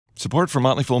Support for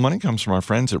Motley Fool Money comes from our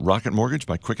friends at Rocket Mortgage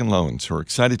by Quicken Loans, who are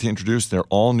excited to introduce their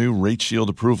all-new Rate Shield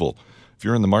approval. If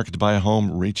you're in the market to buy a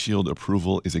home, Rate Shield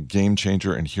approval is a game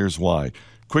changer, and here's why.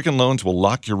 Quicken Loans will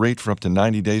lock your rate for up to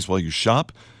 90 days while you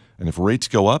shop, and if rates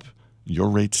go up, your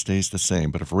rate stays the same.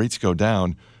 But if rates go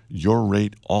down, your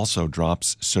rate also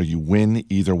drops, so you win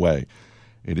either way.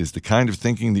 It is the kind of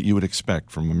thinking that you would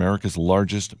expect from America's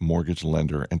largest mortgage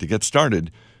lender. And to get started,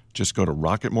 just go to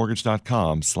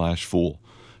rocketmortgage.com/fool.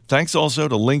 Thanks also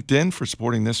to LinkedIn for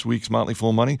supporting this week's Motley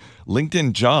Fool Money.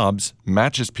 LinkedIn Jobs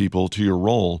matches people to your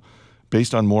role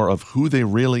based on more of who they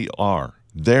really are,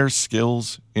 their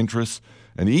skills, interests,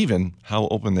 and even how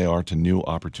open they are to new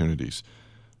opportunities.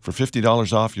 For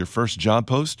 $50 off your first job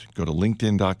post, go to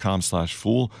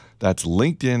linkedin.com/fool. That's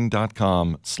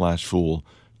linkedin.com/fool.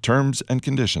 Terms and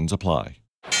conditions apply.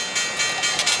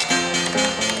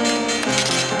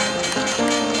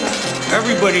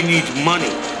 Everybody needs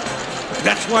money.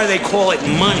 That's why they call it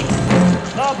money.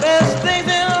 The best things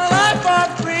in life are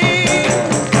free,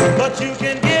 but you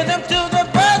can give them to the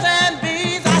birds and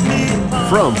bees.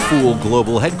 From Fool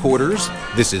Global Headquarters,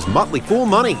 this is Motley Fool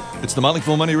Money. It's the Motley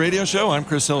Fool Money Radio Show. I'm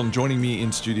Chris Hilton. Joining me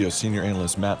in studio, senior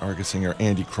analyst Matt Argesinger,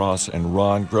 Andy Cross, and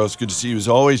Ron Gross. Good to see you as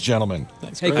always, gentlemen.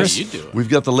 Thanks, Hey, Chris. How you doing? We've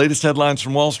got the latest headlines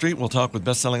from Wall Street. We'll talk with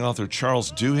best-selling author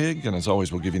Charles Duhigg, and as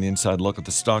always, we'll give you an inside look at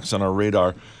the stocks on our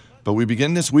radar. But we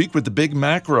begin this week with the big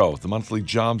macro. The monthly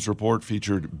jobs report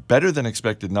featured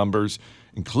better-than-expected numbers,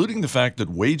 including the fact that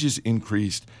wages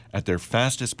increased at their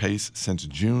fastest pace since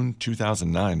June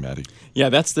 2009, Maddie. Yeah,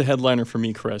 that's the headliner for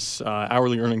me, Chris.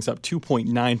 Hourly earnings up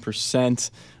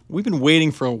 2.9%. We've been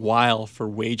waiting for a while for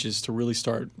wages to really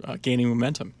start gaining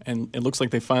momentum, and it looks like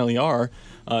they finally are.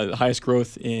 The highest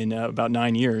growth in about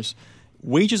 9 years.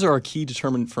 Wages are a key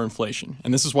determinant for inflation,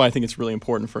 and this is why I think it's really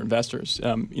important for investors.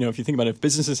 If you think about it, if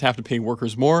businesses have to pay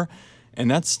workers more,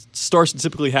 and that starts to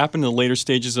typically happen in the later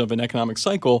stages of an economic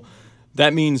cycle,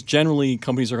 that means generally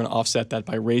companies are going to offset that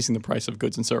by raising the price of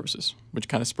goods and services, which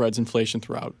kind of spreads inflation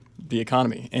throughout the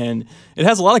economy. And it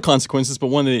has a lot of consequences,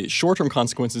 but one of the short-term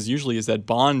consequences usually is that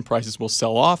bond prices will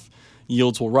sell off,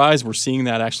 yields will rise. We're seeing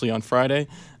that actually on Friday,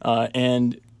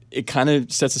 and it kind of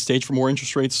sets the stage for more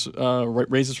interest rates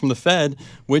raises from the Fed,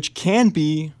 which can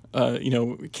be,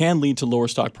 can lead to lower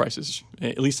stock prices,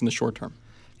 at least in the short term.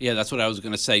 Yeah, that's what I was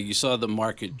going to say. You saw the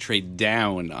market trade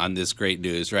down on this great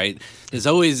news, right? There's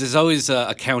always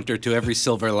a counter to every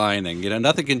silver lining.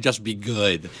 Nothing can just be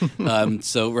good.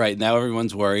 So right now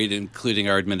everyone's worried, including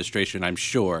our administration, I'm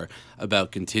sure,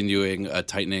 about continuing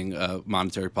tightening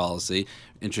monetary policy.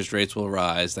 Interest rates will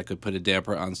rise. That could put a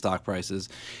damper on stock prices.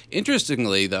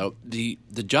 Interestingly, though, the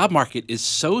job market is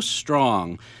so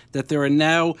strong that there are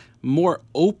now more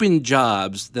open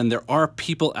jobs than there are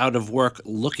people out of work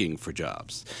looking for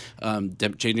jobs.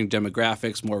 Changing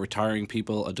demographics, more retiring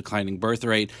people, a declining birth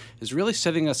rate is really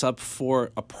setting us up for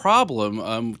a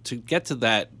problem to get to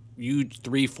that huge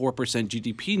 3-4%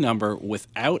 GDP number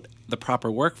without the proper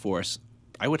workforce.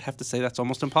 I would have to say that's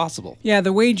almost impossible. Yeah,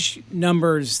 the wage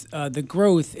numbers, the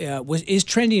growth is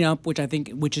trending up, which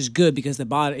is good because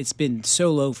it's been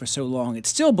so low for so long. It's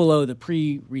still below the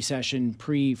pre-recession,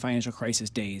 pre-financial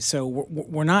crisis days. So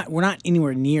we're not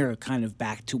anywhere near kind of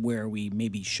back to where we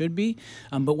maybe should be.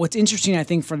 But what's interesting, I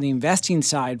think, from the investing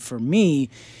side for me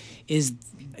is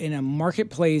in a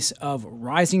marketplace of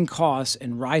rising costs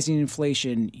and rising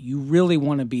inflation, you really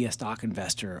want to be a stock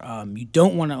investor. You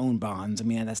don't want to own bonds. I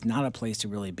mean, that's not a place to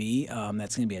really be.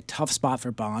 That's going to be a tough spot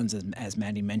for bonds. As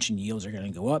Maddie mentioned, yields are going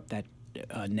to go up. That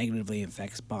negatively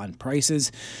affects bond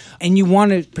prices. And you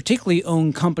want to particularly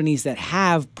own companies that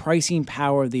have pricing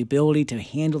power, the ability to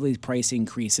handle these price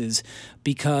increases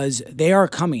because they are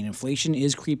coming. Inflation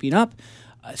is creeping up.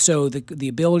 So the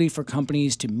ability for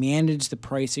companies to manage the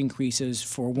price increases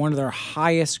for one of their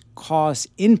highest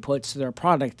cost inputs to their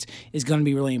products is going to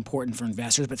be really important for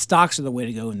investors. But stocks are the way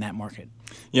to go in that market.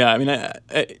 Yeah, I mean, I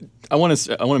want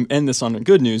to end this on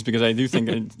good news because I do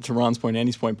think, to Ron's point,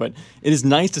 Andy's point, but it is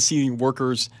nice to see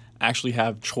workers actually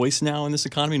have choice now in this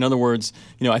economy. In other words,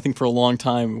 I think for a long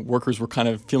time workers were kind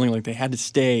of feeling like they had to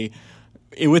stay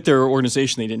with their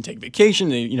organization. They didn't take vacation.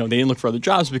 They didn't look for other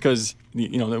jobs because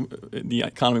the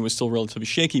economy was still relatively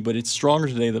shaky. But it's stronger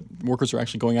today that workers are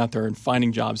actually going out there and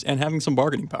finding jobs and having some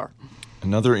bargaining power.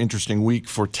 Another interesting week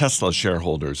for Tesla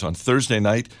shareholders. On Thursday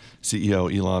night, CEO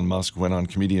Elon Musk went on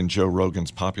comedian Joe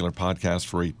Rogan's popular podcast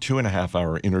for a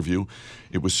 2.5-hour interview.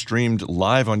 It was streamed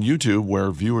live on YouTube,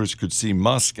 where viewers could see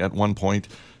Musk at one point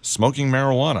smoking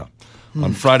marijuana.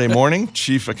 On Friday morning,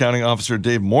 Chief Accounting Officer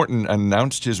Dave Morton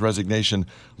announced his resignation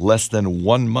less than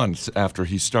 1 month after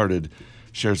he started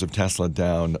Shares of Tesla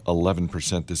down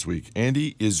 11% this week.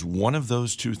 Andy, is one of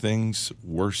those two things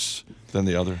worse than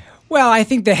the other? Well, I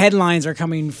think the headlines are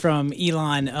coming from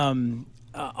Elon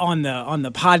on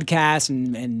the podcast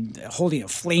and holding a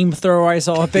flamethrower. I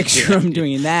saw a picture of him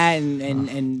doing that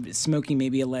and smoking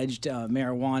maybe alleged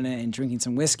marijuana and drinking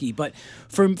some whiskey. But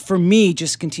for me,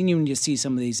 just continuing to see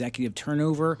some of the executive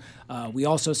turnover. We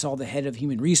also saw the head of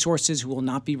human resources who will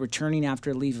not be returning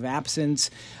after a leave of absence.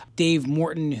 Dave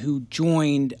Morton, who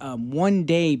joined 1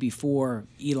 day before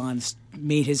Elon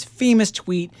made his famous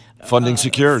tweet. Funding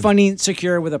secured. Funding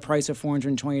secure with a price of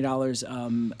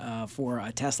 $420 for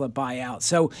a Tesla buyout.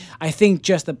 So I think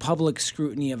just the public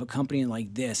scrutiny of a company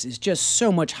like this is just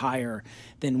so much higher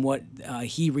than what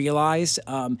he realized.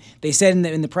 They said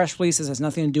in the press release this has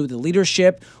nothing to do with the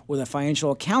leadership or the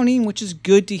financial accounting, which is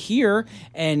good to hear,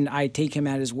 and I take him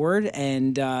at his word.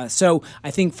 And so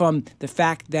I think from the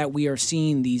fact that we are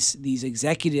seeing these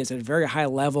executives at a very high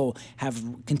level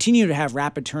continue to have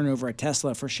rapid turnover at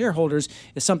Tesla for shareholders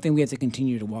is something we have to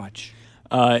continue to watch.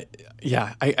 I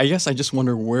guess I just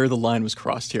wonder where the line was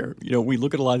crossed here. You know, we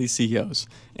look at a lot of these CEOs,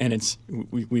 and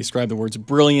we ascribe the words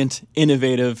brilliant,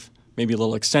 innovative, maybe a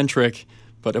little eccentric,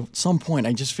 but at some point,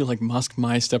 I just feel like Musk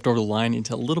might have stepped over the line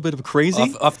into a little bit of a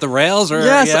crazy. Off the rails? Or,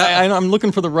 yes, yeah. I'm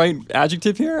looking for the right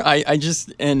adjective here.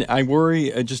 I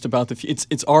worry just about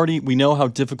it's already, we know how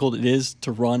difficult it is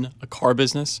to run a car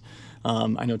business.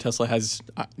 I know Tesla has,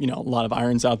 a lot of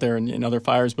irons out there and other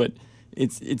fires, but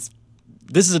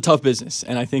this is a tough business,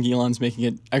 and I think Elon's making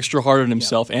it extra hard on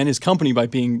himself and his company by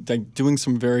doing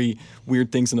some very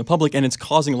weird things in the public, and it's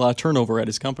causing a lot of turnover at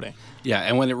his company. Yeah,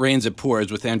 and when it rains, it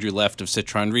pours. With Andrew Left of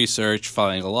Citron Research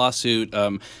filing a lawsuit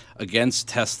against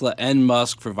Tesla and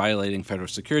Musk for violating federal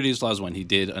securities laws when he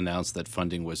did announce that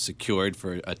funding was secured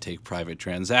for a take-private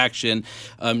transaction.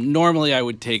 Normally, I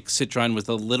would take Citron with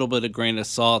a little bit of grain of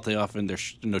salt. They're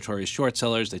notorious short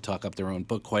sellers. They talk up their own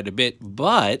book quite a bit,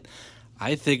 but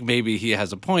I think maybe he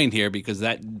has a point here because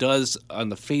that does, on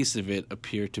the face of it,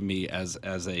 appear to me as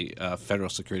a federal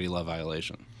security law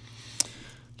violation.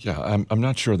 Yeah, I'm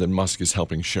not sure that Musk is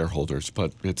helping shareholders,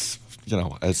 but it's,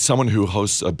 as someone who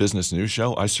hosts a business news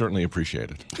show, I certainly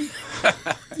appreciate it.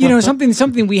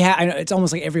 Something we have, it's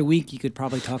almost like every week you could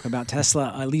probably talk about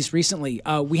Tesla, at least recently.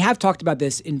 We have talked about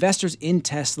this. Investors in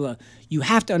Tesla, you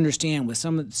have to understand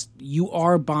you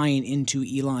are buying into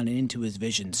Elon and into his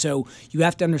vision. So you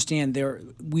have to understand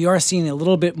we are seeing a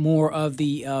little bit more of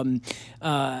the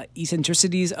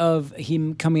eccentricities of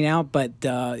him coming out, but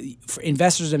for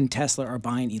investors in Tesla are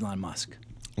buying Elon Musk.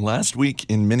 Last week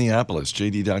in Minneapolis,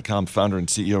 JD.com founder and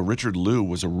CEO Richard Liu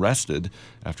was arrested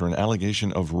after an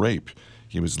allegation of rape.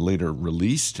 He was later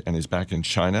released and is back in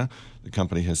China. The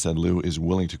company has said Liu is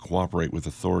willing to cooperate with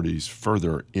authorities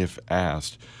further if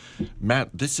asked. Matt,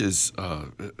 this is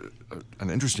an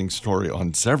interesting story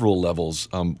on several levels,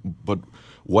 but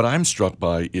what I'm struck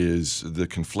by is the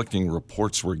conflicting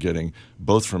reports we're getting,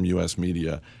 both from U.S.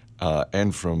 media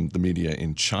and from the media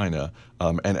in China.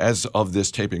 And as of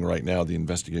this taping right now, the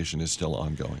investigation is still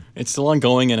ongoing. It's still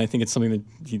ongoing, and I think it's something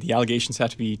that the allegations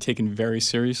have to be taken very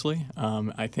seriously.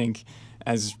 I think,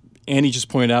 as Andy just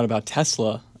pointed out about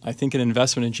Tesla, I think an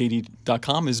investment in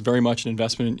JD.com is very much an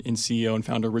investment in CEO and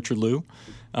founder Richard Liu.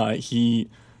 He's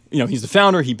the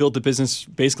founder. He built the business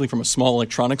basically from a small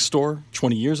electronics store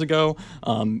 20 years ago.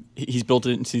 He's built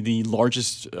it into the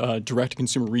largest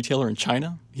direct-to-consumer retailer in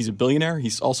China. He's a billionaire.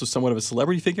 He's also somewhat of a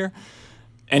celebrity figure.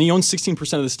 And he owns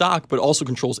 16% of the stock, but also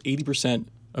controls 80%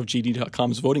 of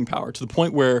JD.com's voting power, to the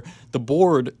point where the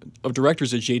board of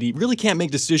directors at JD really can't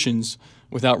make decisions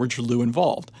without Richard Liu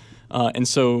involved. And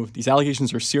so these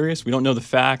allegations are serious. We don't know the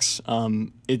facts.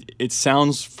 It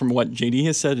sounds from what JD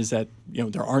has said is that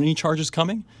there aren't any charges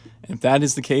coming. And if that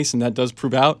is the case and that does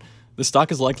prove out, the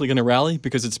stock is likely going to rally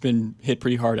because it's been hit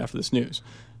pretty hard after this news.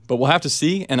 But we'll have to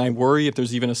see, and I worry if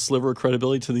there's even a sliver of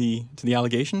credibility to the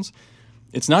allegations.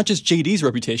 It's not just JD's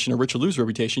reputation or Richard Liu's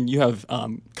reputation. You have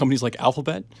companies like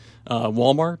Alphabet,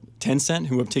 Walmart, Tencent,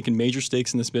 who have taken major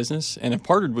stakes in this business and have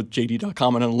partnered with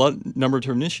JD.com on a number of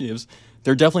initiatives.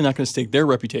 They're definitely not going to stake their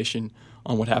reputation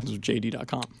on what happens with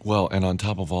JD.com. Well, and on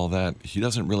top of all that, he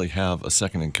doesn't really have a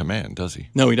second in command, does he?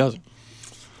 No, he doesn't.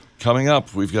 Coming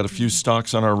up, we've got a few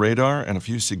stocks on our radar and a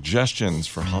few suggestions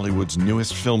for Hollywood's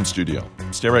newest film studio.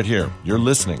 Stay right here. You're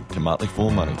listening to Motley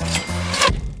Fool Money.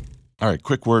 All right,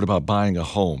 quick word about buying a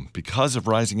home. Because of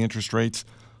rising interest rates,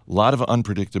 a lot of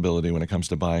unpredictability when it comes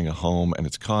to buying a home, and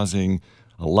it's causing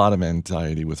a lot of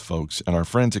anxiety with folks. And our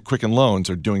friends at Quicken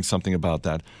Loans are doing something about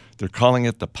that. They're calling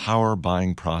it the power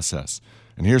buying process.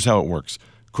 And here's how it works.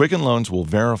 Quicken Loans will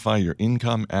verify your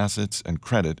income, assets, and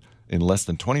credit in less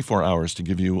than 24 hours to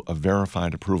give you a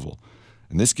verified approval.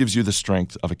 and this gives you the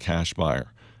strength of a cash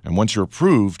buyer. And once you're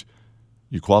approved,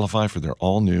 you qualify for their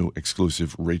all-new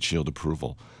exclusive Rate Shield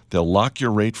approval. They'll lock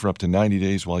your rate for up to 90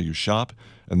 days while you shop.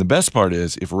 And the best part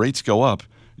is, if rates go up,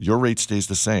 your rate stays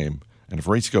the same. And if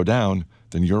rates go down,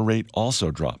 then your rate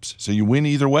also drops. So you win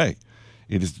either way.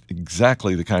 It is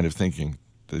exactly the kind of thinking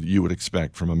that you would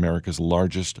expect from America's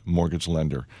largest mortgage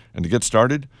lender. And to get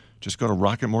started, just go to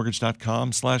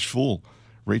rocketmortgage.com/fool.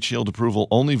 Rate Shield approval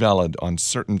only valid on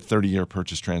certain 30-year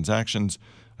purchase transactions.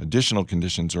 Additional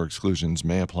conditions or exclusions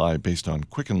may apply based on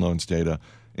Quicken Loans data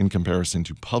in comparison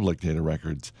to public data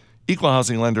records. Equal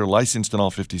housing lender, licensed in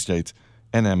all 50 states.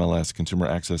 NMLS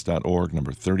ConsumerAccess.org,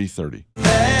 number 3030.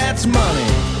 That's money.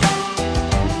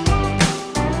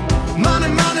 Money,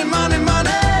 money, money, money.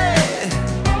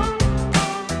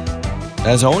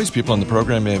 As always, people on the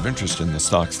program may have interest in the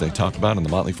stocks they talk about, and the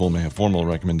Motley Fool may have formal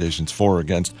recommendations for or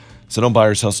against. So don't buy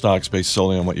or sell stocks based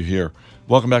solely on what you hear.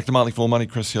 Welcome back to Motley Fool Money.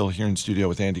 Chris Hill here in studio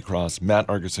with Andy Cross, Matt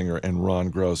Argersinger, and Ron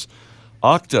Gross.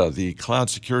 Okta, the cloud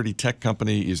security tech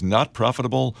company, is not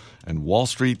profitable, and Wall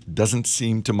Street doesn't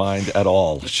seem to mind at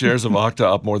all. Shares of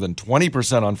Okta up more than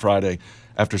 20% on Friday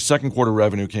after second quarter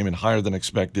revenue came in higher than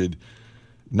expected.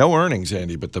 No earnings,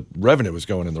 Andy, but the revenue is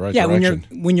going in the right direction.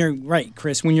 When you're right,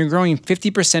 Chris, when you're growing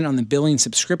 50% on the billing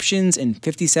subscriptions and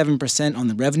 57% on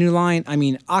the revenue line, I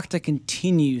mean, Okta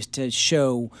continues to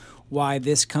show why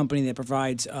this company that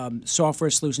provides software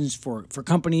solutions for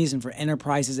companies and for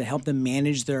enterprises to help them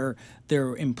manage their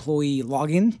employee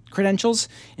login credentials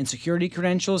and security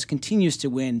credentials continues to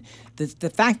win. The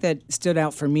fact that stood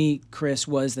out for me, Chris,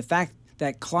 was the fact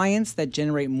that clients that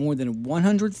generate more than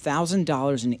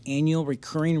 $100,000 in annual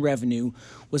recurring revenue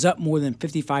was up more than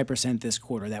 55% this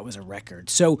quarter. That was a record.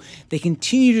 So they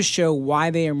continue to show why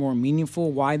they are more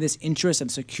meaningful, why this interest of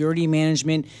security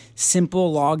management,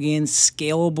 simple logins,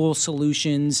 scalable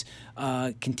solutions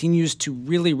continues to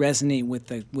really resonate with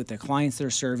the clients they're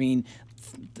serving.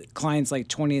 Clients like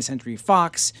 20th Century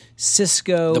Fox,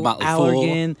 Cisco,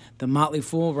 Allergan, the Motley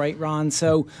Fool, right, Ron?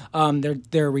 So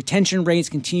their retention rates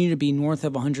continue to be north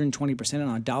of 120%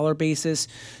 on a dollar basis.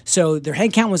 So their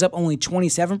headcount was up only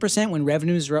 27% when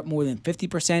revenues are up more than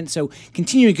 50%. So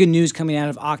continuing good news coming out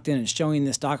of Okta, and it's showing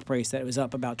the stock price that it was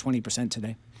up about 20%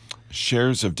 today.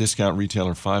 Shares of discount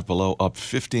retailer Five Below up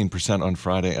 15% on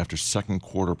Friday after second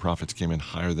quarter profits came in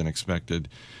higher than expected.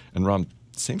 And Ron,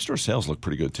 same-store sales look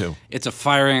pretty good, too. It's a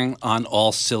firing on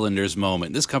all cylinders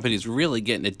moment. This company is really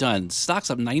getting it done.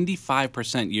 Stock's up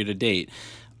 95% year-to-date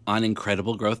on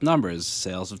incredible growth numbers.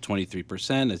 Sales of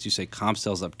 23%. As you say, comp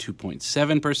sales up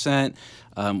 2.7%.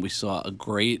 We saw a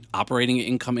great operating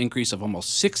income increase of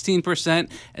almost 16%.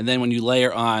 And then when you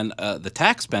layer on the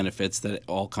tax benefits that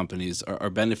all companies are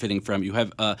benefiting from, you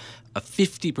have a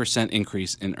 50%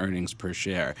 increase in earnings per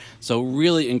share. So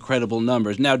really incredible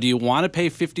numbers. Now, do you want to pay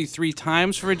 53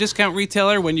 times for a discount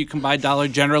retailer when you can buy Dollar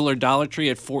General or Dollar Tree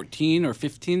at 14 or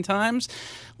 15 times?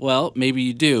 Well, maybe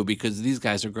you do, because these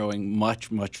guys are growing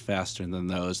much, much faster than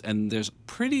those. And there's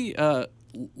pretty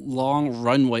long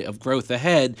runway of growth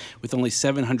ahead with only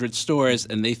 700 stores,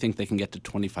 and they think they can get to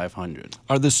 2,500.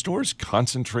 Are the stores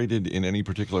concentrated in any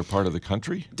particular part of the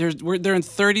country? They're in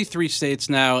 33 states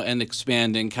now and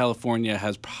expanding. California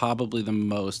has probably the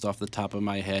most off the top of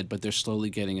my head, but they're slowly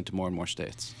getting into more and more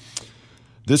states.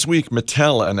 This week,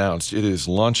 Mattel announced it is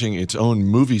launching its own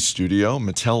movie studio,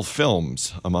 Mattel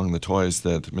Films. Among the toys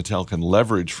that Mattel can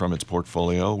leverage from its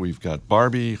portfolio, we've got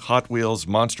Barbie, Hot Wheels,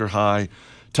 Monster High,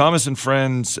 Thomas &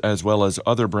 Friends, as well as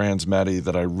other brands, Maddie,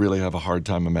 that I really have a hard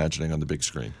time imagining on the big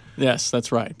screen. Yes,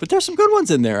 that's right. But there's some good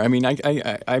ones in there. I mean,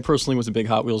 I personally was a big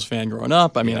Hot Wheels fan growing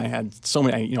up. I mean, I had so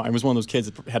many. I was one of those kids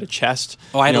that had a chest.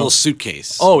 Oh, I had a little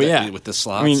suitcase. Oh, yeah, with the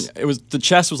slots. I mean, the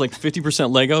chest was like 50%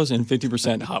 Legos and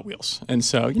 50% Hot Wheels. And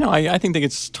so, I think that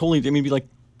it's totally. I mean, it'd be like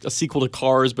a sequel to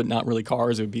Cars, but not really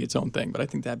Cars. It would be its own thing. But I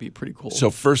think that'd be pretty cool.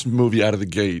 So first movie out of the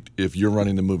gate, if you're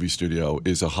running the movie studio,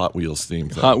 is a Hot Wheels theme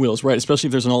thing. Hot Wheels, right? Especially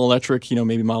if there's an all-electric,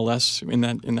 maybe Model S in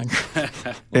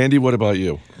that. Andy, what about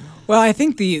you? Well, I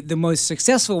think the most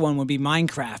successful one would be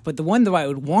Minecraft, but the one that I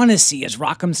would want to see is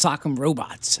Rock'em Sock'em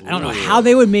Robots. I don't know how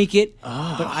they would make it,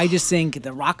 but I just think the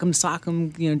Rock'em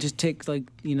Sock'em, just take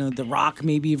The Rock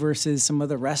maybe versus some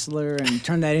other wrestler and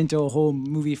turn that into a whole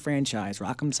movie franchise.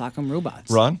 Rock'em Sock'em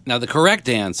Robots. Ron? Now, the correct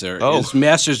answer is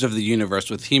Masters of the Universe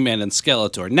with He-Man and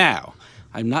Skeletor. Now,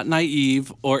 I'm not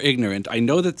naive or ignorant. I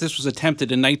know that this was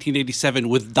attempted in 1987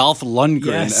 with Dolph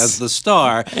Lundgren as the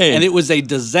star, and it was a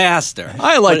disaster.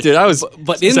 I liked it. I was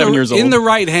 7 years old. In the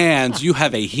right hands, you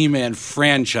have a He-Man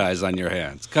franchise on your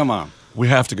hands. Come on. We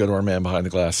have to go to our man behind the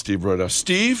glass, Steve Brodo.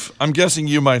 Steve, I'm guessing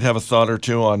you might have a thought or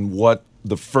two on what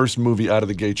the first movie out of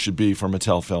the gate should be for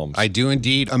Mattel Films? I do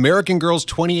indeed. American Girls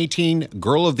 2018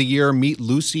 Girl of the Year. Meet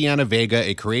Luciana Vega,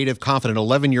 a creative, confident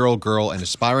 11-year-old girl, an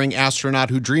aspiring astronaut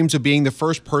who dreams of being the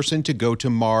first person to go to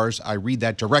Mars. I read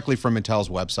that directly from Mattel's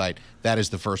website. That is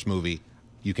the first movie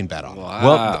you can bet on. Wow.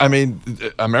 Well, I mean,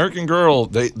 American Girl,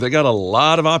 they got a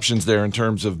lot of options there in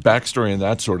terms of backstory and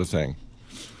that sort of thing.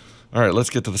 All right, let's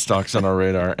get to the stocks on our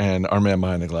radar, and our man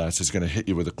behind the glass is going to hit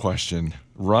you with a question.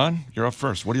 Ron, you're up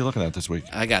first. What are you looking at this week?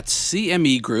 I got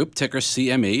CME Group, ticker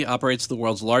CME, operates the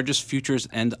world's largest futures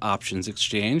and options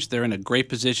exchange. They're in a great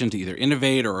position to either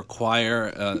innovate or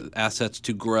acquire assets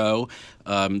to grow.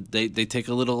 They take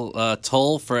a little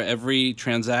toll for every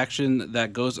transaction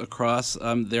that goes across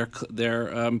their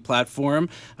platform.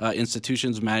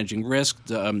 Institutions managing risk,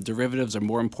 derivatives are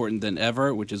more important than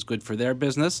ever, which is good for their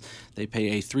business. They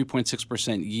pay a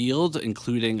 3.6% yield,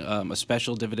 including a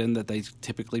special dividend that they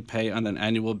typically pay on an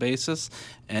annual basis,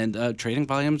 and trading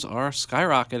volumes are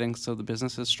skyrocketing, so the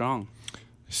business is strong.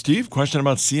 Steve, question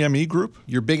about CME Group?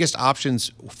 Your biggest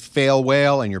options fail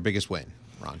whale and your biggest win,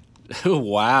 Ron.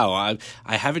 Wow,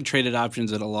 I haven't traded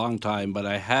options in a long time, but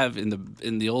I have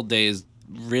in the old days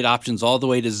rid options all the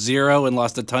way to zero and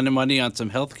lost a ton of money on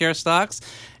some healthcare stocks.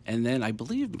 And then I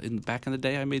believe back in the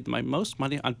day I made my most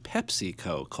money on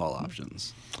PepsiCo call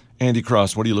options. Andy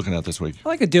Cross, what are you looking at this week? I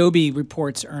like Adobe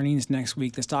reports earnings next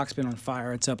week. The stock's been on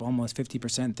fire. It's up almost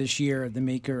 50% this year. The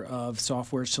maker of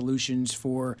software solutions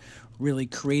for really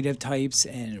creative types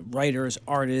and writers,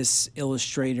 artists,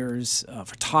 illustrators,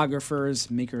 photographers.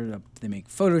 They make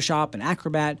Photoshop and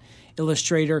Acrobat,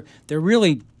 Illustrator. They're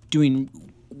really doing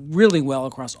really well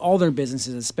across all their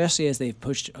businesses, especially as they've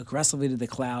pushed aggressively to the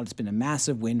cloud. It's been a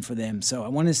massive win for them. So I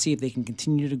want to see if they can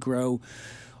continue to grow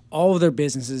all of their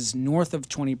businesses north of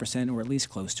 20% or at least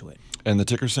close to it. And the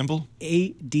ticker symbol?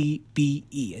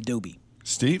 ADBE, Adobe.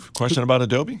 Steve, question about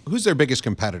Adobe? Who's their biggest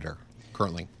competitor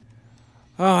currently?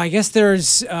 Oh, I guess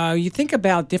there's, you think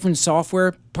about different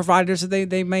software providers that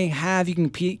they may have. You can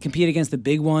compete against the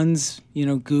big ones,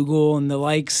 Google and the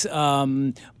likes.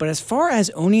 But as far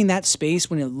as owning that space,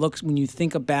 when you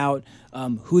think about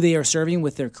who they are serving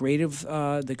with their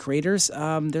the creators,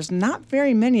 there's not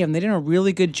very many of them. They did a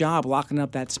really good job locking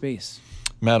up that space.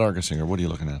 Matt Argersinger, what are you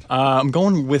looking at? I'm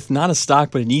going with not a stock,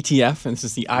 but an ETF, and this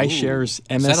is the iShares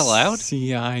Is that allowed?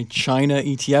 MSCI China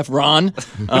ETF. Ron,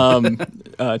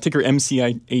 ticker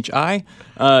MCIHI.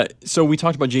 So we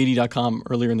talked about JD.com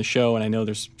earlier in the show, and I know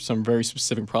there's some very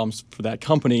specific problems for that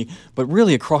company, but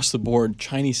really across the board,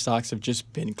 Chinese stocks have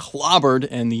just been clobbered,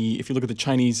 and if you look at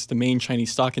the main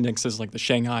Chinese stock indexes like the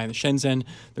Shanghai and the Shenzhen,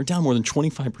 they're down more than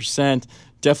 25%,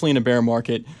 definitely in a bear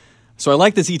market. So I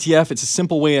like this ETF. It's a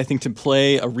simple way, I think, to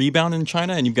play a rebound in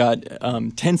China. And you've got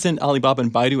Tencent, Alibaba,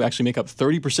 and Baidu actually make up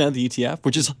 30% of the ETF,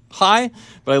 which is high.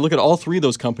 But I look at all three of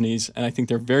those companies, and I think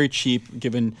they're very cheap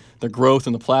given their growth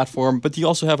and the platform. But you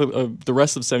also have the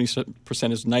rest of the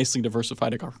 70% is nicely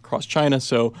diversified across China.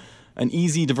 So an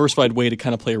easy, diversified way to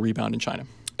kind of play a rebound in China.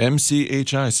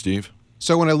 MCHI, Steve.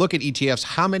 So when I look at ETFs,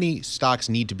 how many stocks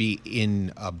need to be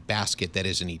in a basket that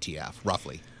is an ETF,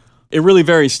 roughly? It really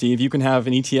varies, Steve. You can have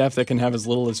an ETF that can have as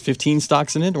little as 15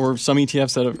 stocks in it, or some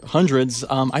ETFs that have hundreds.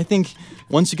 I think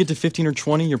once you get to 15 or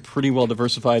 20, you're pretty well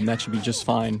diversified, and that should be just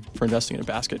fine for investing in a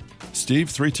basket. Steve,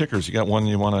 3 tickers. You got one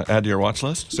you want to add to your watch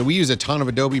list? So we use a ton of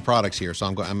Adobe products here, so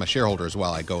I'm a shareholder as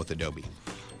well. I go with Adobe.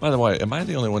 By the way, am I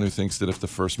the only one who thinks that if the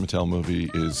first Mattel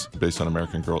movie is based on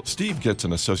American Girl, Steve gets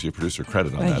an associate producer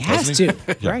credit on that, He has doesn't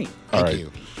to, he? right. All Thank right. you.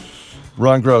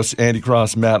 Ron Gross, Andy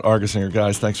Cross, Matt Argersinger.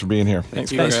 Guys, thanks for being here.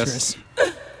 Thanks, Thanks, Chris.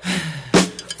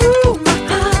 Ooh, my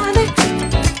honey,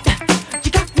 you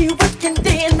got me working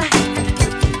day and night.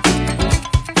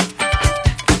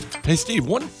 Hey, Steve,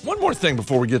 one more thing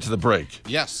before we get to the break.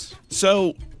 Yes,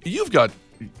 So you've got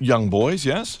young boys,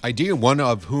 yes? I do, one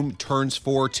of whom turns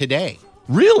 4 today.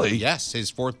 Really? Yes,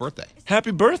 his 4th birthday.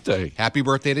 Happy birthday. Happy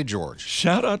birthday to George.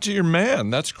 Shout out to your man.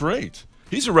 That's great.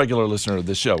 He's a regular listener of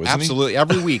this show, isn't he? Absolutely.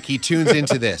 Every week, he tunes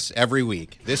into this, every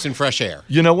week. This and Fresh Air.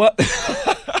 You know what?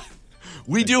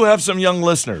 We do have some young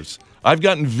listeners. I've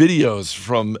gotten videos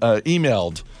from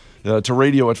emailed to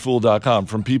radio@fool.com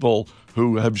from people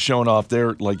who have shown off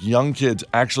their young kids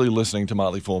actually listening to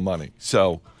Motley Fool Money.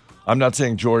 So I'm not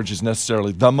saying George is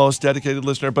necessarily the most dedicated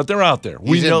listener, but they're out there.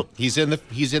 He's in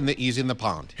the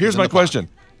pond. Here's my question.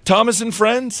 Thomas and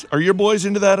Friends, are your boys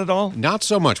into that at all? Not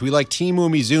so much. We like Team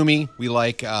Umizoomi. We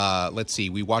like, let's see,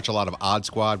 we watch a lot of Odd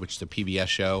Squad, which is a PBS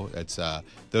show. It's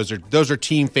those are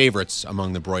team favorites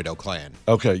among the Broido clan.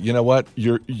 Okay, you know what?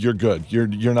 You're good.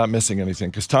 You're not missing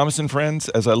anything. Because Thomas and Friends,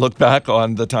 as I look back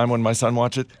on the time when my son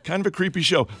watched it, kind of a creepy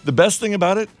show. The best thing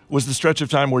about it was the stretch of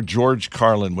time where George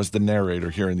Carlin was the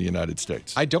narrator here in the United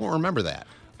States. I don't remember that.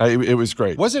 It was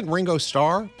great. Wasn't Ringo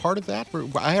Starr part of that?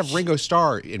 I have Ringo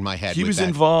Starr in my head. He was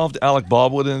involved. Alec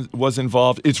Baldwin was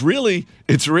involved. It's really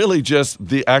just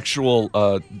the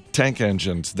actual tank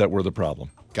engines that were the problem.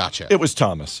 Gotcha. It was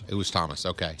Thomas.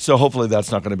 Okay. So hopefully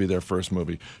that's not going to be their first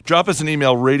movie. Drop us an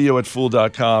email,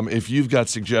 radio@fool.com, if you've got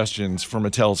suggestions for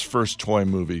Mattel's first toy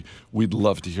movie. We'd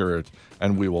love to hear it,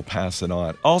 and we will pass it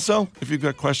on. Also, if you've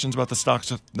got questions about the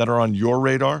stocks that are on your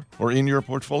radar or in your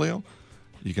portfolio,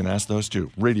 you can ask those too.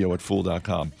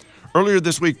 Radio@fool.com. Earlier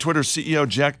this week, Twitter's CEO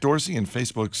Jack Dorsey and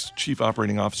Facebook's Chief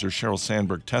Operating Officer Sheryl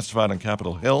Sandberg testified on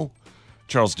Capitol Hill.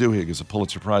 Charles Duhigg is a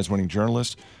Pulitzer Prize-winning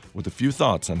journalist with a few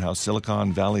thoughts on how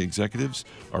Silicon Valley executives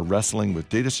are wrestling with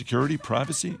data security,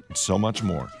 privacy, and so much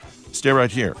more. Stay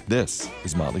right here. This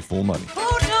is Motley Fool Money.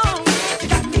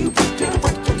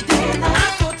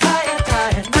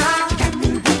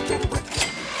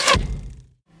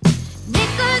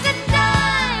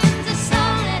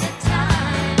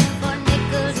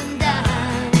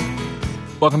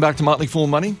 Welcome back to Motley Fool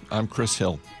Money. I'm Chris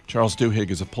Hill. Charles Duhigg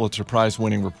is a Pulitzer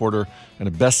Prize-winning reporter and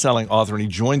a best-selling author, and he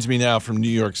joins me now from New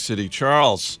York City.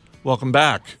 Charles, welcome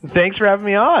back. Thanks for having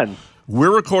me on.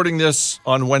 We're recording this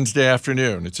on Wednesday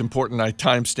afternoon. It's important I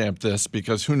timestamp this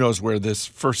because who knows where this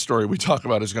first story we talk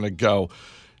about is going to go.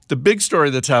 The big story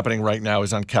that's happening right now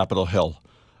is on Capitol Hill.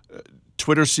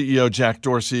 Twitter CEO Jack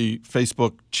Dorsey,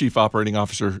 Facebook Chief Operating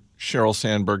Officer Sheryl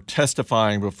Sandberg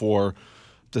testifying before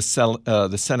the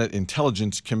Senate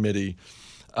Intelligence Committee.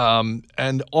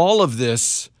 And all of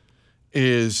this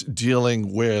is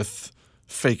dealing with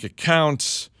fake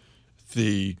accounts,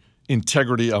 the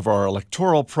integrity of our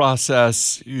electoral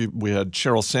process. We had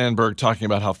Sheryl Sandberg talking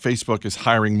about how Facebook is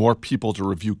hiring more people to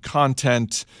review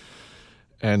content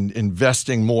and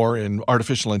investing more in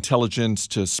artificial intelligence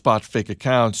to spot fake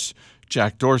accounts.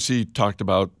 Jack Dorsey talked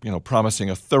about, promising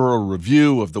a thorough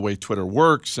review of the way Twitter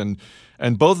works, and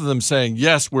both of them saying,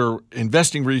 yes, we're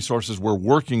investing resources, we're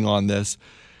working on this.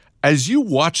 As you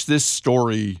watch this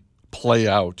story play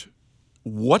out,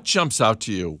 what jumps out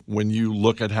to you when you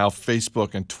look at how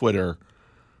Facebook and Twitter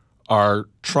are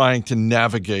trying to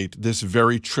navigate this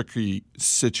very tricky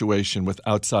situation with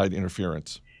outside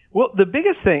interference? Well, the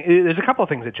biggest thing, there's a couple of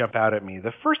things that jump out at me.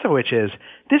 The first of which is,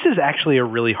 this is actually a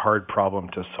really hard problem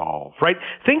to solve, right?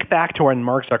 Think back to when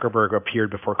Mark Zuckerberg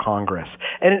appeared before Congress,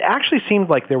 and it actually seemed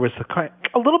like there was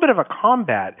a little bit of a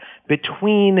combat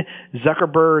between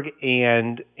Zuckerberg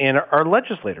and our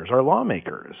legislators, our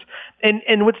lawmakers.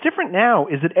 And what's different now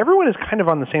is that everyone is kind of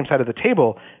on the same side of the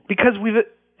table because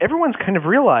everyone's kind of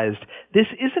realized this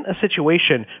isn't a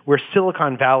situation where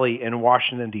Silicon Valley and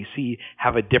Washington, D.C.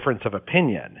 have a difference of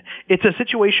opinion. It's a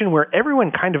situation where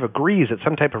everyone kind of agrees that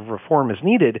some type of reform is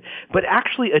needed, but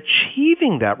actually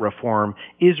achieving that reform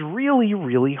is really,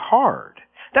 really hard.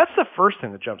 That's the first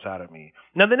thing that jumps out at me.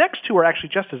 Now, the next two are actually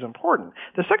just as important.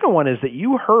 The second one is that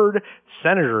you heard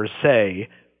senators say,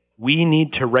 we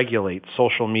need to regulate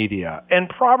social media and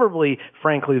probably,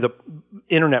 frankly, the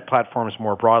internet platforms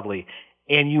more broadly.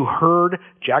 And you heard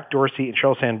Jack Dorsey and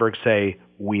Sheryl Sandberg say,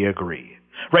 we agree.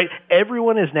 Right?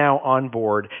 Everyone is now on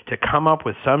board to come up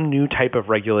with some new type of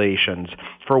regulations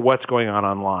for what's going on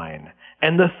online.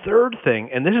 And the third thing,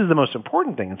 and this is the most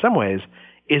important thing in some ways,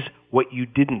 is what you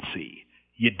didn't see.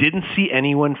 You didn't see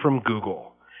anyone from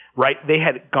Google. Right? They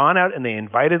had gone out and they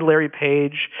invited Larry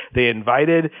Page. They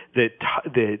invited the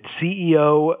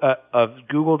CEO of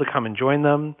Google to come and join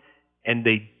them, and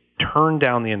they turned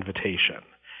down the invitation.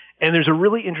 And there's a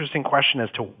really interesting question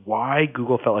as to why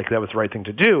Google felt like that was the right thing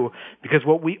to do, because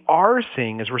what we are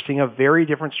seeing is we're seeing a very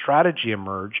different strategy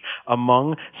emerge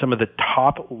among some of the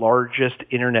top largest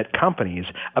internet companies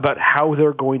about how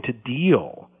they're going to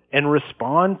deal and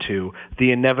respond to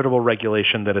the inevitable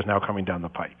regulation that is now coming down the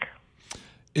pike.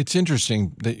 It's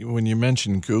interesting that when you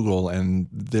mention Google and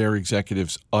their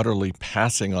executives utterly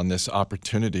passing on this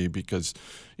opportunity, because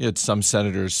you had some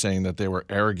senators saying that they were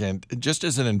arrogant. Just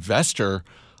as an investor,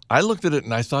 I looked at it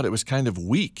and I thought it was kind of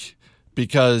weak,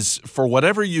 because for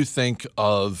whatever you think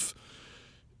of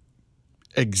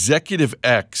Executive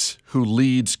X who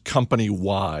leads Company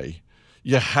Y,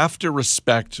 you have to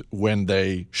respect when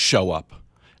they show up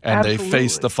and Absolutely. They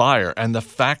face the fire. And the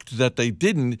fact that they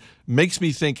didn't makes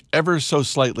me think ever so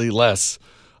slightly less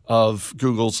of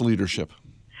Google's leadership.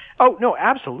 Oh, no,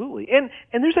 absolutely. And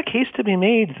there's a case to be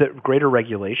made that greater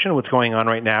regulation, what's going on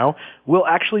right now, will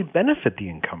actually benefit the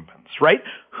incumbents, right?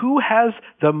 Who has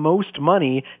the most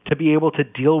money to be able to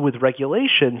deal with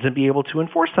regulations and be able to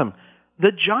enforce them?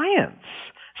 The giants.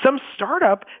 Some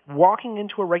startup walking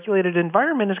into a regulated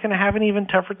environment is going to have an even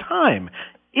tougher time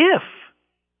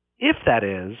if that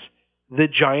is, the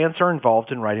giants are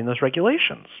involved in writing those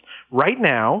regulations. Right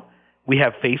now, we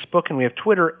have Facebook and we have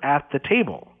Twitter at the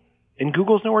table. And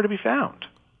Google's nowhere to be found.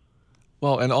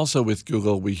 Well, and also with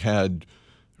Google, we had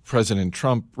President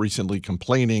Trump recently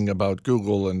complaining about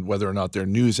Google and whether or not their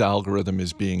news algorithm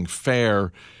is being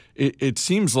fair. It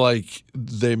seems like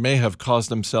they may have caused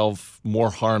themselves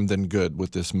more harm than good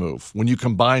with this move when you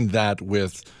combine that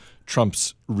with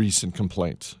Trump's recent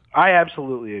complaints. I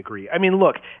absolutely agree. I mean,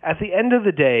 look, at the end of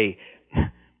the day,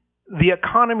 the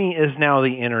economy is now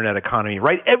the internet economy,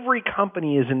 right? Every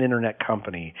company is an internet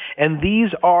company. And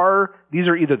these are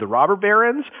either the robber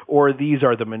barons, or these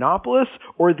are the monopolists,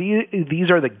 or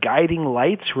these are the guiding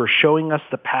lights who are showing us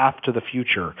the path to the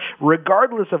future.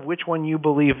 Regardless of which one you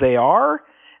believe they are,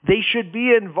 they should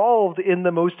be involved in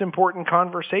the most important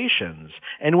conversations.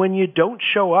 And when you don't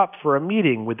show up for a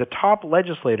meeting with the top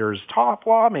legislators, top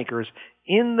lawmakers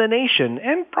in the nation,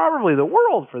 and probably the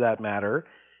world for that matter,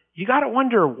 you got to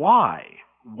wonder why.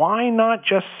 Why not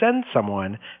just send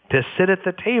someone to sit at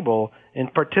the table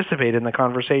and participate in the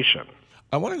conversation?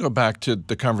 I want to go back to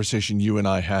the conversation you and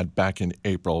I had back in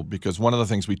April, because one of the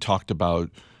things we talked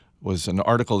about was an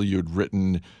article you had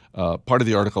written. Part of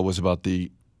the article was about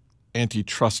the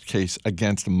antitrust case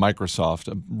against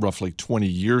Microsoft roughly 20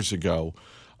 years ago.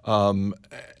 And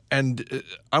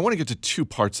I want to get to two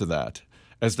parts of that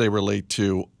as they relate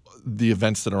to the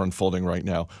events that are unfolding right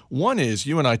now. One is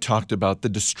you and I talked about the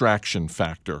distraction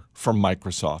factor for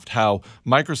Microsoft, how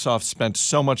Microsoft spent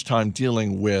so much time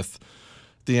dealing with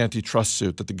the antitrust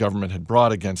suit that the government had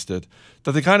brought against it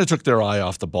that they kind of took their eye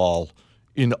off the ball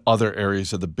in other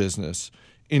areas of the business.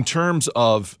 In terms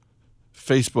of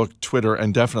Facebook, Twitter,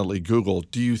 and definitely Google,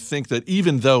 do you think that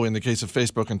even though in the case of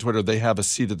Facebook and Twitter they have a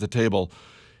seat at the table,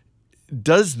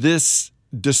 does this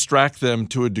distract them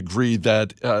to a degree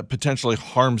that potentially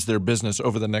harms their business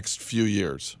over the next few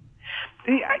years?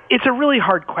 It's a really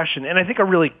hard question, and I think a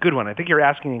really good one. I think you're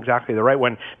asking exactly the right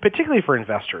one, particularly for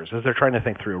investors as they're trying to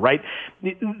think through, right?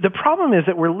 The problem is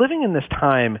that we're living in this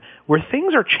time where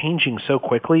things are changing so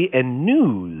quickly, and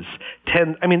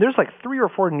there's like 3 or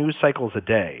 4 news cycles a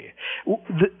day.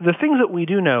 The things that we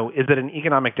do know is that an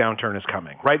economic downturn is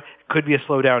coming, right? Could be a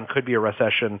slowdown, could be a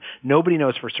recession. Nobody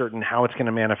knows for certain how it's going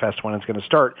to manifest, when it's going to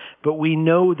start, but we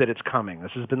know that it's coming.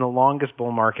 This has been the longest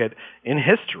bull market in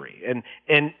history,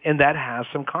 and that has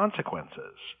some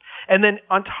consequences. And then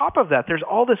on top of that, there's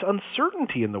all this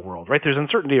uncertainty in the world, right? There's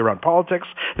uncertainty around politics.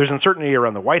 There's uncertainty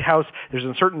around the White House. There's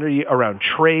uncertainty around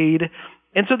trade.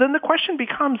 And so then the question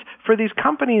becomes, for these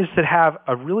companies that have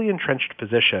a really entrenched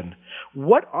position,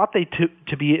 what ought they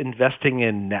to be investing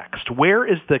in next? Where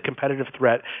is the competitive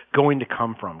threat going to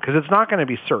come from? Because it's not going to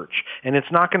be search, and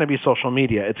it's not going to be social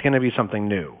media. It's going to be something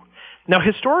new. Now,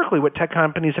 historically, what tech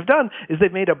companies have done is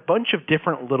they've made a bunch of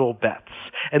different little bets,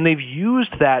 and they've used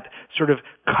that sort of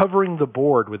covering the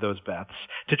board with those bets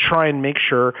to try and make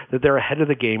sure that they're ahead of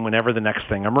the game whenever the next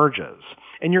thing emerges.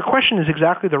 And your question is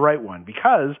exactly the right one,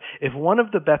 because if one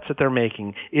of the bets that they're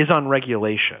making is on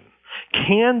regulation,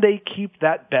 can they keep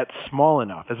that bet small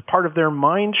enough as part of their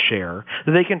mind share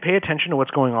that they can pay attention to what's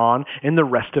going on in the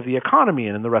rest of the economy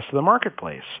and in the rest of the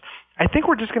marketplace? I think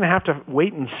we're just going to have to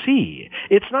wait and see.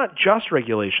 It's not just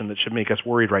regulation that should make us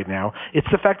worried right now. It's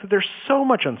the fact that there's so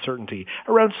much uncertainty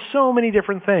around so many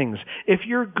different things. If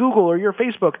you're Google or you're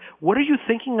Facebook, what are you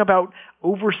thinking about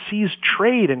overseas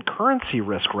trade and currency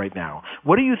risk right now?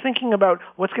 What are you thinking about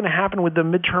what's going to happen with the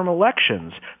midterm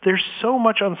elections? There's so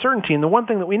much uncertainty. And the one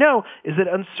thing that we know is that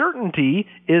uncertainty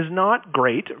is not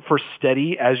great for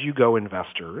steady as you go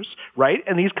investors, right?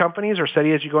 And these companies are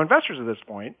steady as you go investors at this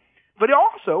point. But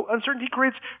also, uncertainty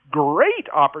creates great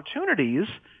opportunities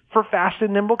for fast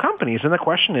and nimble companies. And the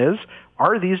question is,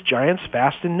 are these giants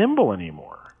fast and nimble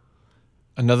anymore?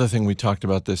 Another thing we talked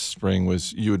about this spring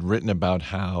was you had written about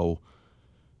how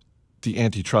the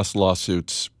antitrust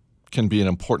lawsuits can be an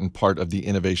important part of the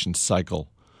innovation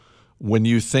cycle. When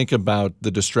you think about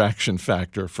the distraction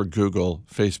factor for Google,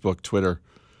 Facebook, Twitter,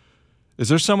 is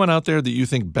there someone out there that you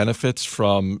think benefits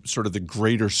from sort of the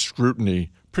greater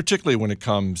scrutiny, particularly when it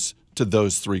comes to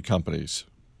those 3 companies?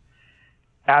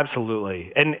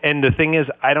 Absolutely. And the thing is,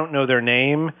 I don't know their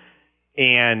name,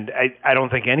 and I don't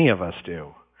think any of us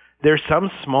do. There's some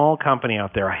small company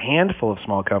out there, a handful of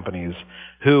small companies,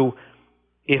 who,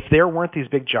 if there weren't these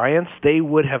big giants, they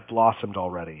would have blossomed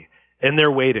already. and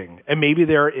they're waiting. And maybe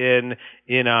they're in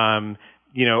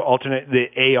alternate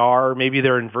the AR, maybe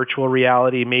they're in virtual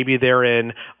reality, maybe they're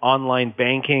in online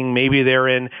banking, maybe they're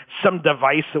in some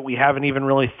device that we haven't even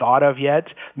really thought of yet.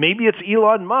 Maybe it's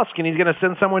Elon Musk and he's going to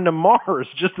send someone to Mars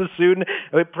just as soon.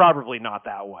 Probably not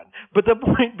that one. But the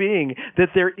point being that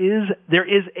there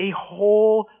is a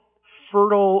whole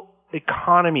fertile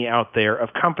economy out there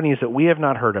of companies that we have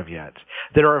not heard of yet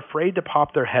that are afraid to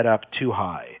pop their head up too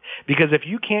high. Because if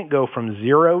you can't go from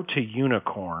zero to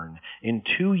unicorn in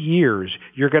 2 years,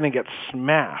 you're going to get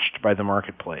smashed by the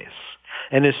marketplace.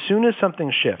 And as soon as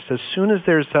something shifts, as soon as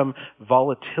there's some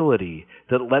volatility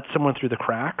that lets someone through the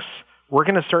cracks, we're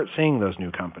going to start seeing those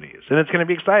new companies. And it's going to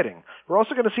be exciting. We're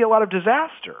also going to see a lot of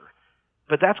disaster.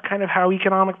 But that's kind of how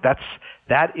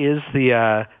that is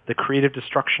the creative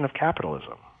destruction of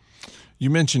capitalism. You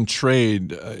mentioned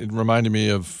trade. It reminded me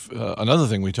of another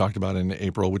thing we talked about in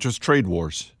April, which was trade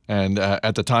wars. And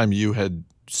at the time, you had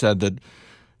said that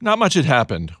not much had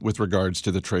happened with regards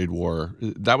to the trade war.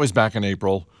 That was back in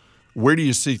April. Where do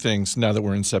you see things now that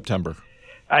we're in September?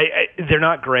 They're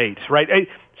not great, right?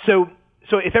 So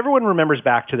if everyone remembers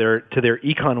back to their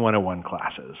Econ 101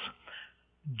 classes,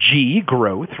 G,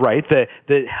 growth, right?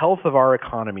 The health of our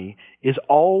economy is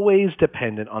always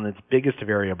dependent on its biggest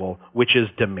variable, which is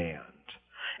demand.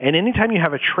 And anytime you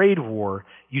have a trade war,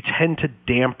 you tend to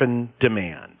dampen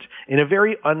demand in a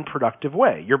very unproductive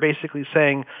way. You're basically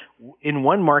saying, in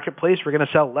one marketplace, we're going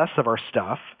to sell less of our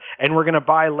stuff, and we're going to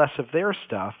buy less of their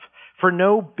stuff for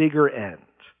no bigger end.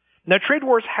 Now, trade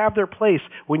wars have their place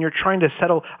when you're trying to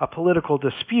settle a political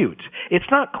dispute. It's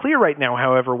not clear right now,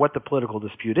 however, what the political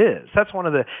dispute is. That's one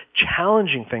of the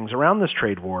challenging things around this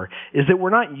trade war, is that we're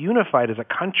not unified as a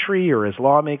country or as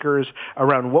lawmakers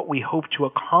around what we hope to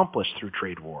accomplish through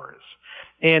trade wars.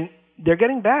 And they're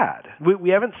getting bad. We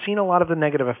haven't seen a lot of the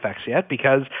negative effects yet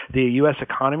because the U.S.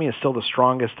 economy is still the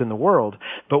strongest in the world.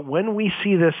 But when we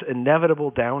see this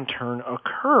inevitable downturn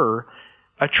occur,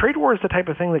 a trade war is the type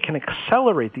of thing that can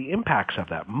accelerate the impacts of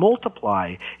that,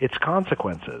 multiply its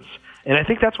consequences. And I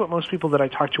think that's what most people that I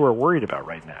talk to are worried about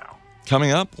right now. Coming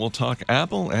up, we'll talk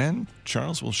Apple, and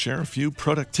Charles will share a few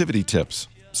productivity tips.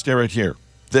 Stay right here.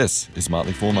 This is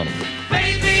Motley Fool Money.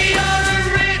 Baby, you're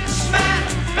a rich man.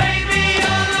 Baby,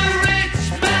 you're a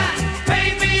rich man.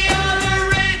 Baby, you're a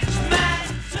rich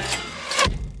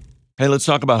man. Hey, let's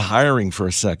talk about hiring for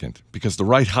a second, because the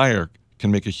right hire can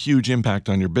make a huge impact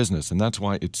on your business, and that's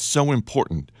why it's so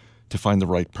important to find the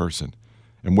right person.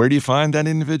 And where do you find that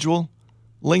individual?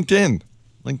 LinkedIn.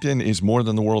 LinkedIn is more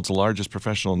than the world's largest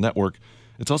professional network.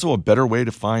 It's also a better way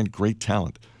to find great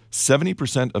talent.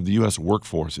 70% of the U.S.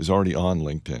 workforce is already on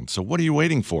LinkedIn. So what are you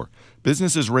waiting for?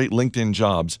 Businesses rate LinkedIn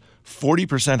jobs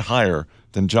 40% higher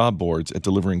than job boards at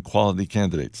delivering quality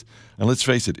candidates. And let's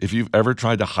face it, if you've ever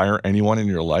tried to hire anyone in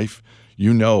your life,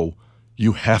 you know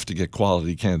you have to get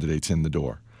quality candidates in the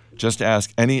door. Just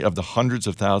ask any of the hundreds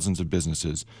of thousands of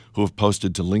businesses who have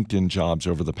posted to LinkedIn Jobs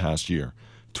over the past year.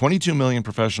 22 million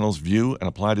professionals view and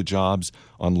apply to jobs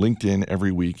on LinkedIn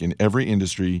every week in every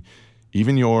industry,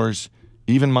 even yours,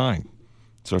 even mine.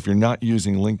 So if you're not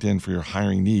using LinkedIn for your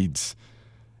hiring needs,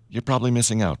 you're probably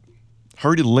missing out.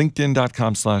 Hurry to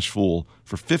linkedin.com/fool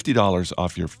for $50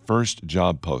 off your first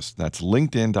job post. That's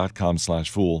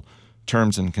linkedin.com/fool.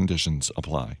 Terms and conditions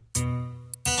apply.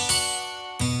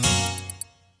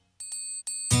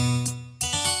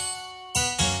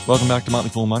 Welcome back to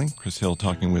Motley Fool Money. Chris Hill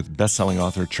talking with best-selling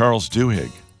author Charles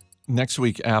Duhigg. Next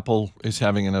week, Apple is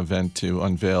having an event to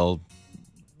unveil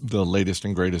the latest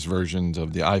and greatest versions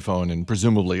of the iPhone and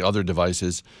presumably other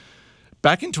devices.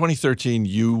 Back in 2013,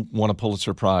 you won a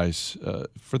Pulitzer Prize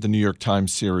for the New York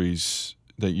Times series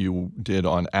that you did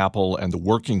on Apple and the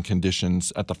working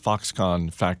conditions at the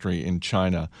Foxconn factory in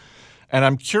China. And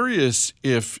I'm curious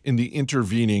if in the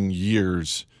intervening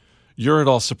years, you're at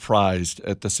all surprised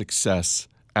at the success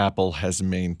Apple has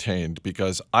maintained,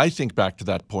 because I think back to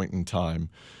that point in time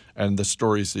and the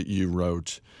stories that you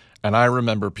wrote, and I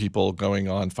remember people going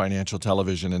on financial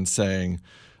television and saying,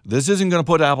 this isn't going to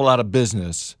put Apple out of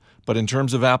business, but in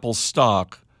terms of Apple's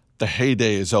stock, the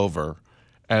heyday is over.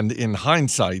 And in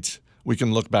hindsight, we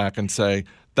can look back and say,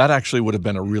 that actually would have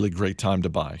been a really great time to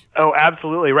buy. Oh,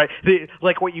 absolutely, right.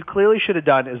 Like what you clearly should have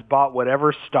done is bought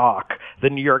whatever stock the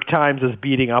New York Times is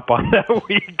beating up on that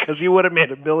week, because you would have made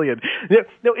 $1 million.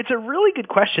 No, it's a really good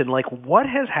question. Like, what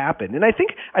has happened? And I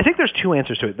think there's two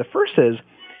answers to it. The first is,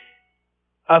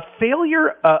 a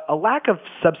failure, a lack of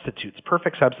substitutes,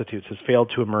 perfect substitutes, has failed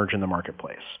to emerge in the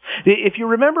marketplace. If you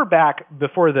remember back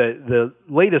before the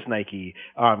latest Nike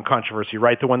controversy,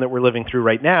 right, the one that we're living through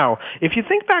right now, if you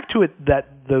think back to it,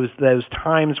 those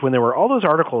times when there were all those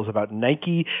articles about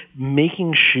Nike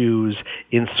making shoes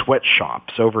in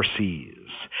sweatshops overseas,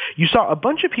 you saw a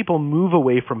bunch of people move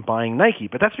away from buying Nike,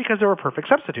 but that's because there were perfect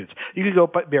substitutes. You could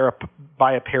go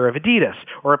buy a pair of Adidas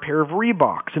or a pair of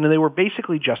Reeboks, and they were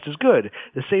basically just as good.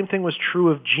 The same thing was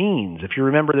true of jeans. If you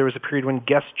remember, there was a period when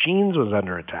Guess jeans was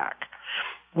under attack.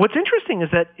 What's interesting is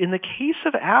that in the case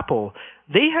of Apple,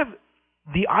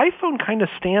 the iPhone kind of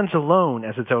stands alone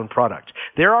as its own product.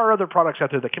 There are other products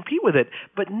out there that compete with it,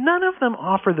 but none of them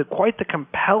offer quite the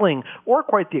compelling or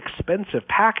quite the expensive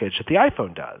package that the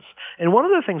iPhone does. And one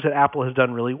of the things that Apple has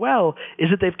done really well is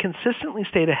that they've consistently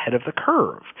stayed ahead of the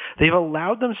curve. They've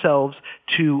allowed themselves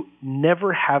to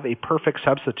never have a perfect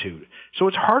substitute. So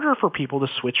it's harder for people to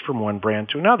switch from one brand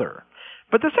to another.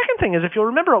 But the second thing is, if you'll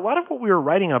remember, a lot of what we were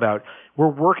writing about were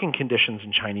working conditions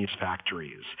in Chinese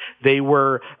factories. They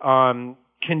were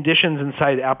conditions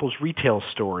inside Apple's retail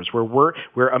stores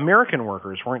where American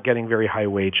workers weren't getting very high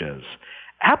wages.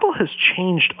 Apple has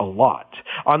changed a lot.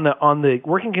 On the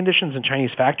working conditions in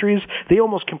Chinese factories, they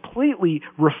almost completely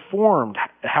reformed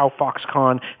how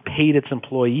Foxconn paid its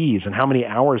employees and how many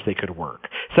hours they could work,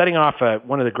 setting off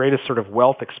one of the greatest sort of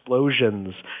wealth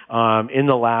explosions in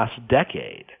the last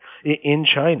decade in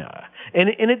China. And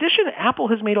in addition, Apple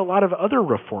has made a lot of other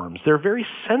reforms. They're very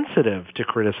sensitive to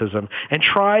criticism and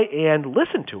try and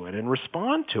listen to it and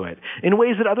respond to it in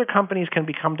ways that other companies can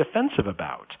become defensive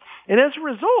about. And as a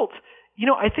result,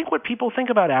 I think what people think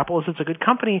about Apple is it's a good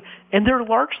company, and they're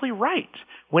largely right.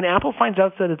 When Apple finds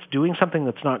out that it's doing something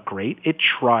that's not great, it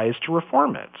tries to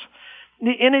reform it.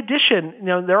 In addition,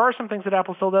 there are some things that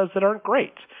Apple still does that aren't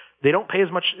great. They don't pay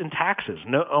as much in taxes.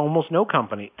 Almost no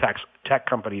tech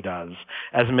company does,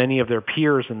 as many of their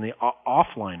peers in the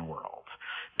offline world.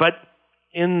 But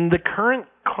in the current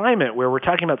climate where we're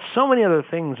talking about so many other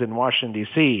things in Washington,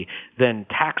 D.C. than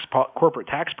corporate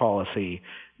tax policy,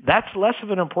 that's less of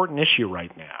an important issue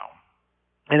right now.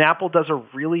 And Apple does a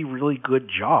really, really good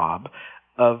job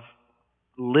of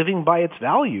living by its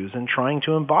values and trying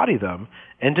to embody them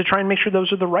and to try and make sure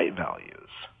those are the right values.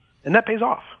 And that pays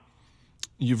off.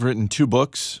 You've written 2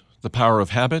 books, The Power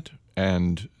of Habit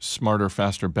and Smarter,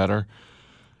 Faster, Better.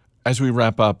 As we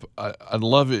wrap up, I'd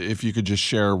love it if you could just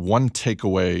share one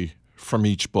takeaway from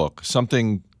each book,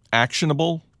 something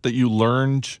actionable that you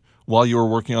learned while you were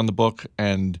working on the book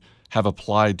and have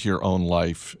applied to your own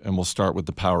life. And we'll start with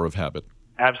The Power of Habit.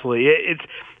 Absolutely.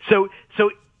 So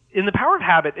in The Power of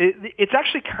Habit, it's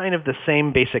actually kind of the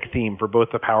same basic theme for both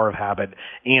The Power of Habit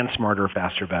and Smarter,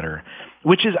 Faster, Better,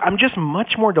 which is I'm just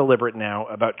much more deliberate now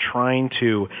about trying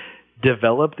to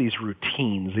develop these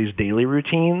routines, these daily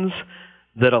routines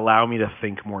that allow me to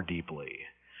think more deeply.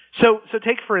 So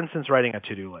take, for instance, writing a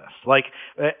to-do list. Like,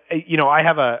 I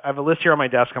have a list here on my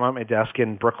desk. I'm at my desk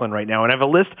in Brooklyn right now, and I have a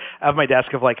list of my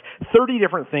desk of 30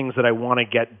 different things that I want to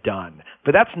get done.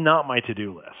 But that's not my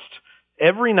to-do list.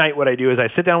 Every night what I do is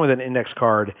I sit down with an index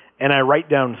card and I write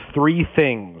down 3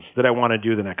 things that I want to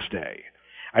do the next day.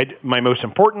 My most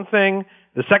important thing,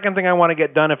 the second thing I want to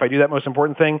get done if I do that most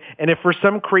important thing, and if for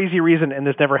some crazy reason, and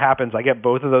this never happens, I get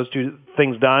both of those 2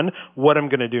 things done, what I'm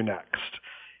going to do next.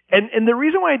 And the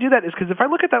reason why I do that is because if I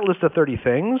look at that list of 30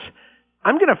 things,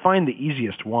 I'm going to find the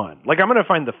easiest one. I'm going to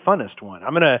find the funnest one.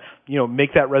 I'm going to,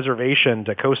 make that reservation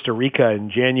to Costa Rica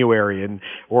in January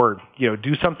or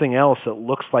do something else that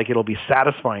looks like it'll be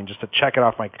satisfying just to check it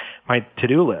off my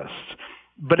to-do list.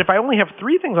 But if I only have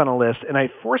 3 things on a list and I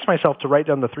force myself to write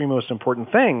down the 3 most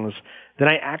important things, then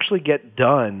I actually get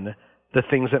done the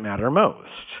things that matter most.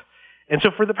 And so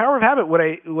for The Power of Habit, what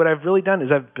I've really done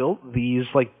is I've built these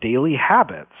daily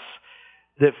habits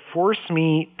that force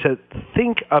me to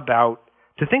think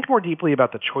more deeply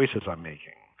about the choices I'm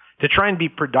making, to try and be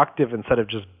productive instead of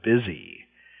just busy.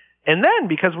 And then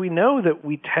because we know that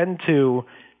we tend to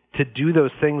do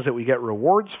those things that we get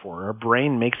rewards for, our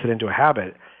brain makes it into a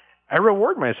habit, I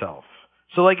reward myself.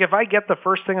 So if I get the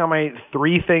first thing on my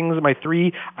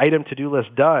 3 item to-do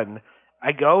list done,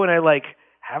 I go and I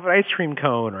have an ice cream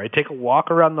cone, or I take a walk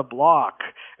around the block.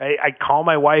 I call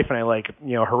my wife and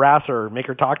I harass her, make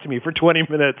her talk to me for 20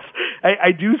 minutes.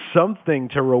 I do something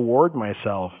to reward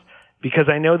myself because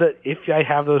I know that if I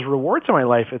have those rewards in my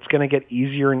life, it's going to get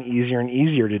easier and easier and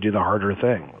easier to do the harder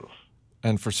things.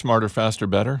 And for Smarter, Faster,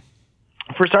 Better?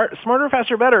 For Smarter,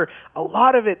 Faster, Better, a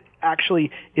lot of it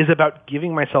actually is about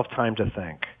giving myself time to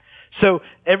think. So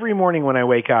every morning when I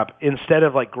wake up, instead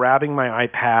of like grabbing my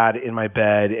iPad in my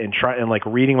bed and like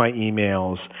reading my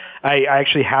emails, I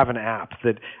actually have an app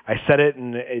that I set it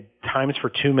and it times for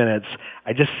 2 minutes.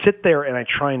 I just sit there and I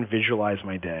try and visualize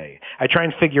my day. I try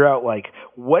and figure out like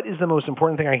what is the most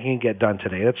important thing I can get done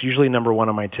today. That's usually number one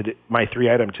on my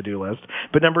 3-item to-do list.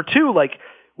 But number two, like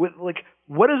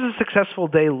what does a successful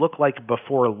day look like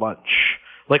before lunch?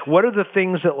 Like, what are the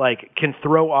things that, like, can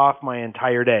throw off my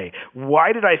entire day?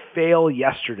 Why did I fail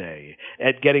yesterday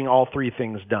at getting all 3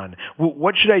 things done?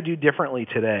 What should I do differently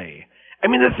today? I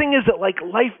mean, the thing is that, like,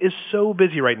 life is so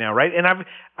busy right now, right? And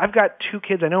I've got 2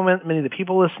 kids. I know many of the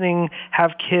people listening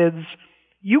have kids.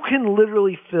 You can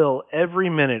literally fill every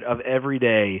minute of every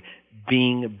day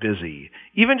being busy.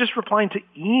 Even just replying to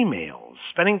emails,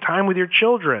 spending time with your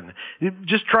children,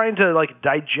 just trying to, like,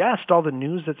 digest all the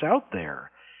news that's out there.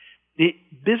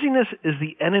 Busyness is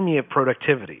the enemy of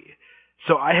productivity.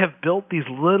 So I have built these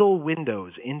little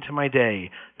windows into my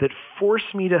day that force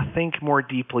me to think more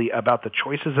deeply about the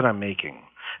choices that I'm making.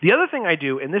 The other thing I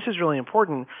do, and this is really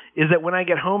important, is that when I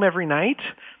get home every night,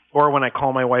 or when I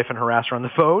call my wife and harass her on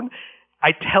the phone,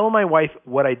 I tell my wife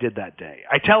what I did that day.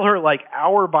 I tell her like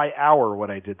hour by hour what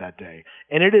I did that day.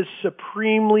 And it is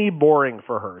supremely boring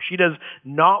for her. She does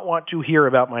not want to hear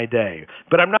about my day.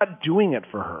 But I'm not doing it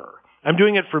for her. I'm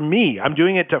doing it for me. I'm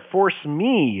doing it to force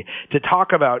me to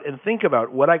talk about and think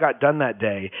about what I got done that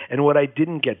day and what I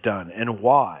didn't get done and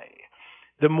why.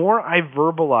 The more I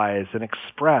verbalize and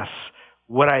express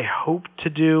what I hope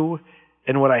to do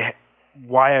and why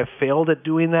I failed at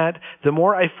doing that, the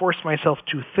more I force myself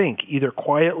to think, either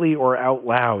quietly or out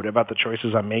loud, about the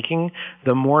choices I'm making,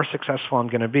 the more successful I'm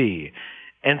going to be.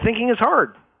 And thinking is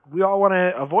hard. We all want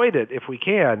to avoid it if we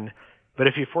can, but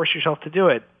if you force yourself to do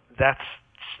it, that's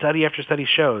study after study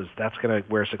shows that's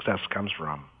where success comes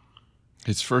from.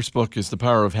 His first book is The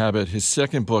Power of Habit. His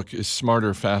second book is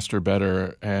Smarter, Faster,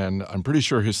 Better. And I'm pretty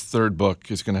sure his third book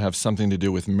is going to have something to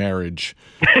do with marriage.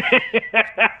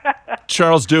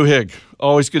 Charles Duhigg,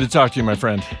 always good to talk to you, my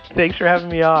friend. Thanks for having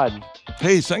me on.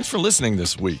 Hey, thanks for listening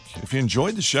this week. If you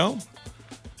enjoyed the show,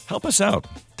 help us out.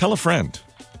 Tell a friend.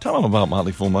 Tell them about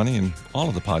Motley Fool Money and all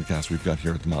of the podcasts we've got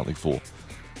here at The Motley Fool.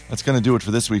 That's going to do it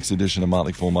for this week's edition of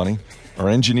Motley Fool Money. Our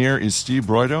engineer is Steve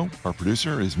Broido. Our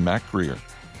producer is Mac Greer.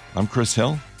 I'm Chris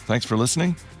Hill. Thanks for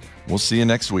listening. We'll see you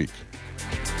next week.